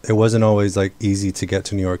it wasn't always like easy to get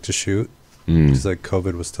to New York to shoot. Because like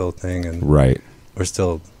COVID was still a thing, and Right. we're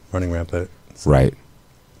still running rampant. So, Right.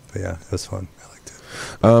 But yeah, it was fun. I liked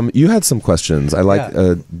it. You had some questions. I like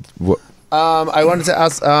I wanted to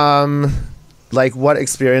ask, like, what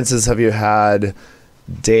experiences have you had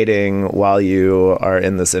dating while you are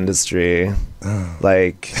in this industry?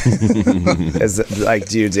 Like, is it, like,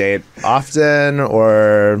 do you date often,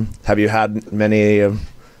 or have you had many?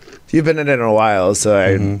 You've been in it a while, so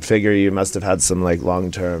I figure you must have had some like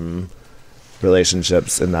long-term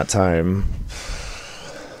relationships in that time.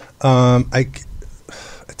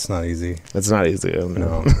 It's not easy. It's not easy.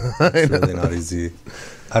 No, it's really not easy.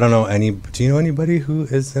 I don't know do you know anybody who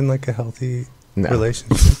is in like a healthy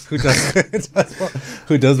relationship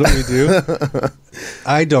who does what we do?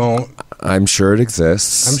 I don't. I'm sure it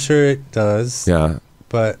exists. I'm sure it does. Yeah.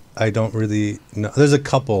 But I don't really know. There's a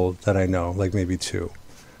couple that I know, like maybe two,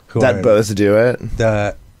 who That both do it.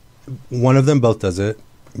 That one of them both does it.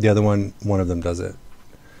 The other one of them does it.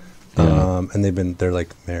 And they're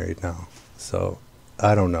like married now. So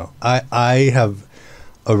I don't know. I have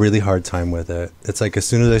a really hard time with it. It's like as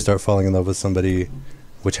soon as I start falling in love with somebody,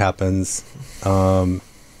 which happens,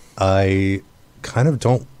 I kind of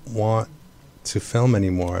don't want to film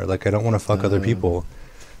anymore. Like I don't want to fuck other people.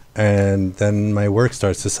 And then my work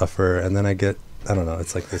starts to suffer, and then I don't know.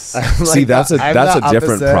 It's like this. See, that's a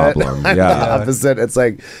different problem. I'm Yeah. the opposite. It's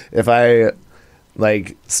like if I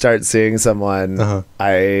like start seeing someone,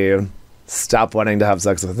 I stop wanting to have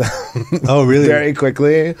sex with them. Oh, really? Very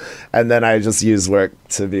quickly, and then I just use work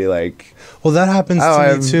to be like. Well, that happens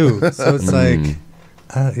to me too. So it's like,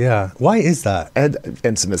 yeah. Why is that? And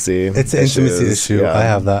intimacy. It's an intimacy issue. Yeah. I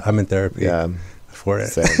have that. I'm in therapy. Yeah. For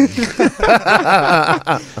it.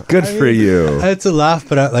 Good for you. I had to laugh,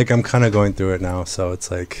 but I'm kind of going through it now. So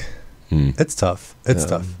it's like, it's tough. It's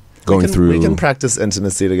tough. We can practice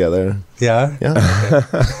intimacy together. Yeah. Yeah.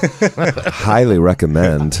 Highly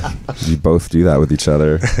recommend you both do that with each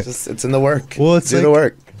other. It's in the work. Well, it's do like the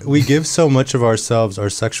work. We give so much of ourselves, our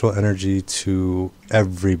sexual energy, to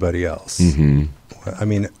everybody else. I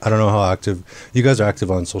mean, I don't know how active you guys are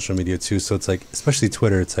active on social media too. So it's like, especially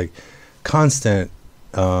Twitter, it's like constant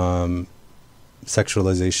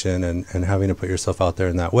sexualization and having to put yourself out there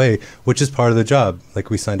in that way, which is part of the job.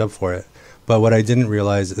 Like we signed up for it. But what I didn't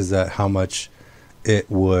realize is that how much it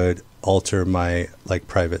would alter my like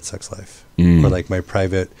private sex life or like my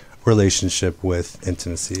private relationship with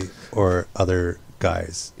intimacy or other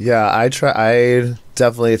guys. Yeah, I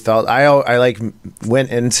definitely felt I like went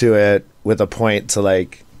into it with a point to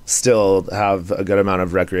like still have a good amount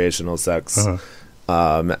of recreational sex,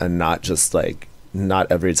 and not just like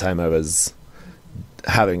not every time I was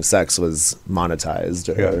having sex was monetized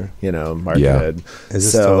or marketed. Yeah. Is it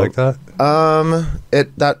still like that?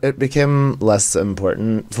 It became less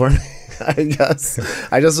important for me. I guess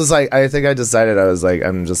I just was like I think I decided I was like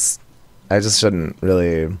I just shouldn't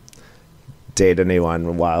really date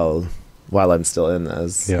anyone while I'm still in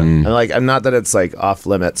this. Yeah. And like I'm not that it's like off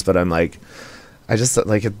limits, but I'm like I just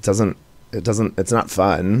like it's not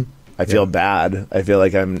fun. I feel bad. I feel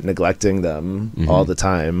like I'm neglecting them all the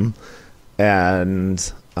time.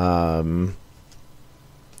 And I don't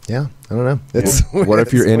know. It's What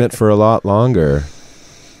if you're in it for a lot longer?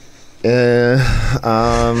 I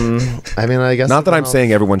mean, I guess Not that I'm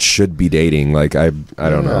saying everyone should be dating. Like I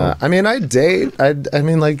don't know. I mean, I date. I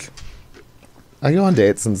mean, like, I go on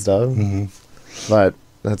dates and stuff, but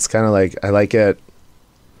that's kind of like, I like it.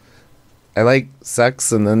 I like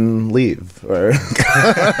sex and then leave, or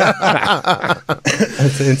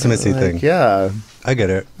It's an intimacy thing. Yeah, I get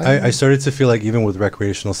it. I started to feel like even with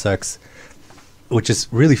recreational sex, which is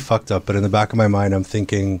really fucked up, but in the back of my mind, I'm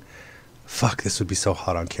thinking, fuck, this would be so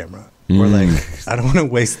hot on camera. Or like, I don't want to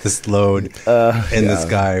waste this load in this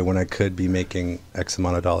guy when I could be making X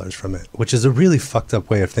amount of dollars from it, which is a really fucked up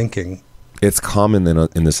way of thinking. It's common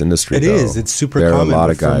in this industry. It is. It's super common. There are a lot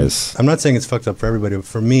of guys. I'm not saying it's fucked up for everybody, but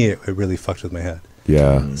for me, it really fucked with my head.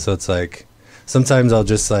 Yeah. So it's like, sometimes I'll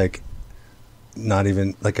just like, not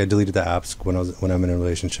even, like I deleted the apps when I'm in a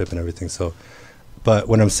relationship and everything. So, but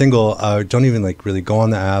when I'm single, I don't even like really go on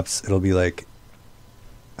the apps. It'll be like,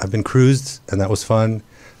 I've been cruised and that was fun.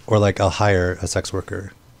 Or like I'll hire a sex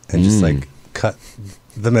worker and just like cut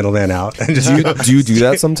the middleman out. And just do you do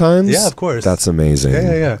that sometimes? Yeah, of course. That's amazing.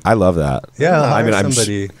 Yeah. I love that. Yeah, I mean,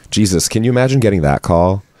 somebody. Jesus, can you imagine getting that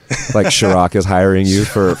call? Like Sharok is hiring you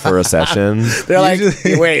for a session. they're like,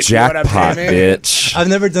 wait, jackpot, bitch. I've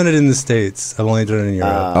never done it in the States. I've only done it in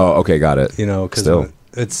Europe. Oh, okay, got it. You know, because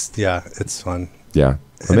it's fun. Yeah,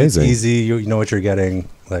 amazing. And it's easy. You know what you're getting.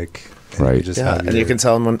 Like, right. You just and you can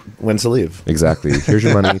tell them when to leave. Exactly. Here's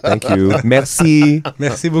your money. Thank you. Merci.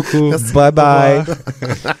 Merci beaucoup. Bye bye.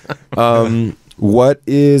 What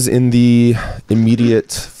is in the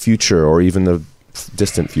immediate future or even the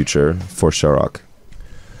distant future for Sharok?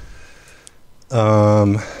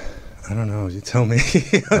 I don't know. You tell me.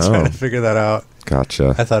 I'm trying to figure that out.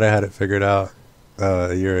 Gotcha. I thought I had it figured out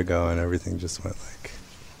a year ago, and everything just went like.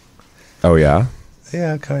 Oh yeah.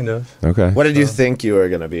 Yeah, kind of. Okay. What did you think you were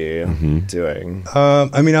going to be doing?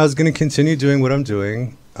 I mean, I was going to continue doing what I'm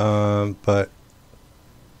doing, but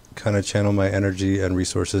kind of channel my energy and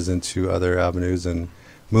resources into other avenues and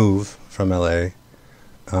move from LA.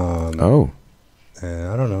 And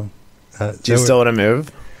I don't know. Do you still want to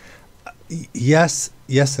move? Yes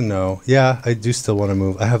and no. Yeah, I do still want to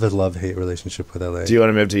move. I have a love-hate relationship with LA. Do you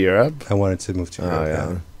want to move to Europe? I wanted to move to Europe.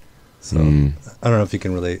 Yeah. So I don't know if you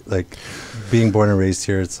can relate. Like being born and raised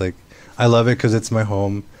here, it's like I love it because it's my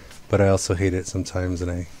home, but I also hate it sometimes, and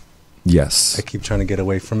I keep trying to get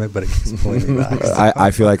away from it, but it keeps pulling me back. I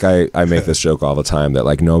feel like I make this joke all the time that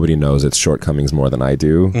like nobody knows its shortcomings more than I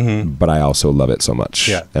do, but I also love it so much,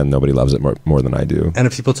 and nobody loves it more than I do. And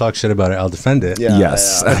if people talk shit about it, I'll defend it.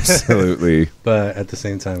 Yes, absolutely. But at the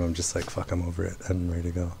same time, I'm just like, fuck, I'm over it. I'm ready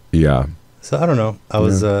to go. Yeah. So I don't know. I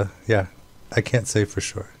was, I can't say for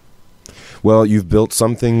sure. Well, you've built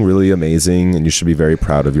something really amazing, and you should be very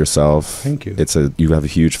proud of yourself. Thank you. You have a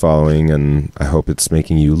huge following, and I hope it's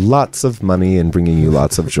making you lots of money and bringing you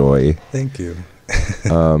lots of joy. Thank you.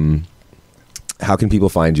 How can people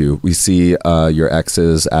find you? We see your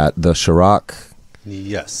exes at the Sharok.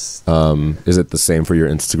 Yes. Is it the same for your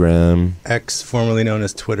Instagram? X, formerly known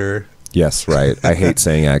as Twitter. Yes, right. I hate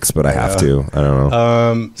saying X, but I have to. I don't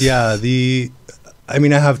know. I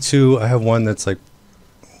mean, I have two. I have one that's like,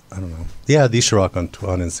 I don't know. Yeah, the Sharok on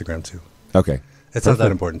Instagram too. Okay. It's not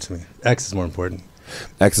that important to me. X is more important.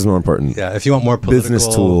 X is more important. Yeah, if you want more political,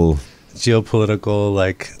 business tool, geopolitical,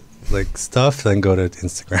 like stuff, then go to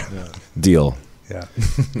Instagram. Yeah. Deal. Yeah.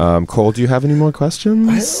 Cole, do you have any more questions?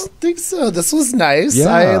 I don't think so. This was nice.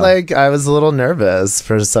 Yeah. I was a little nervous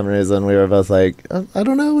for some reason. We were both like, I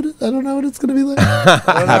don't know what it's gonna be like.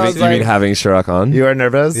 You mean having Sharok on? You were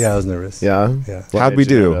nervous? Yeah, I was nervous. Yeah. How'd we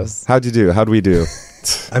do? How'd we do?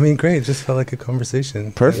 I mean, great. It just felt like a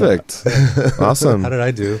conversation. Perfect. Awesome. How did I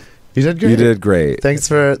do? You did great. You did great. Thanks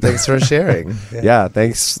for sharing. Yeah,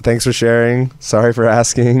 thanks for sharing. Sorry for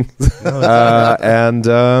asking. This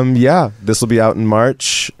will be out in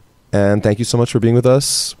March. And thank you so much for being with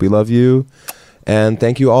us. We love you. And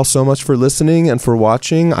thank you all so much for listening and for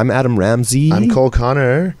watching. I'm Adam Ramsey. I'm Cole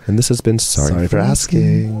Connor. And this has been Sorry for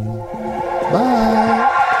Asking. Bye.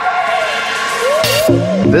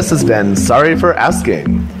 This has been Sorry for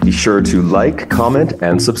Asking. Be sure to like, comment,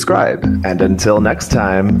 and subscribe. And until next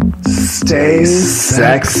time, stay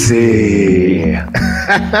sexy.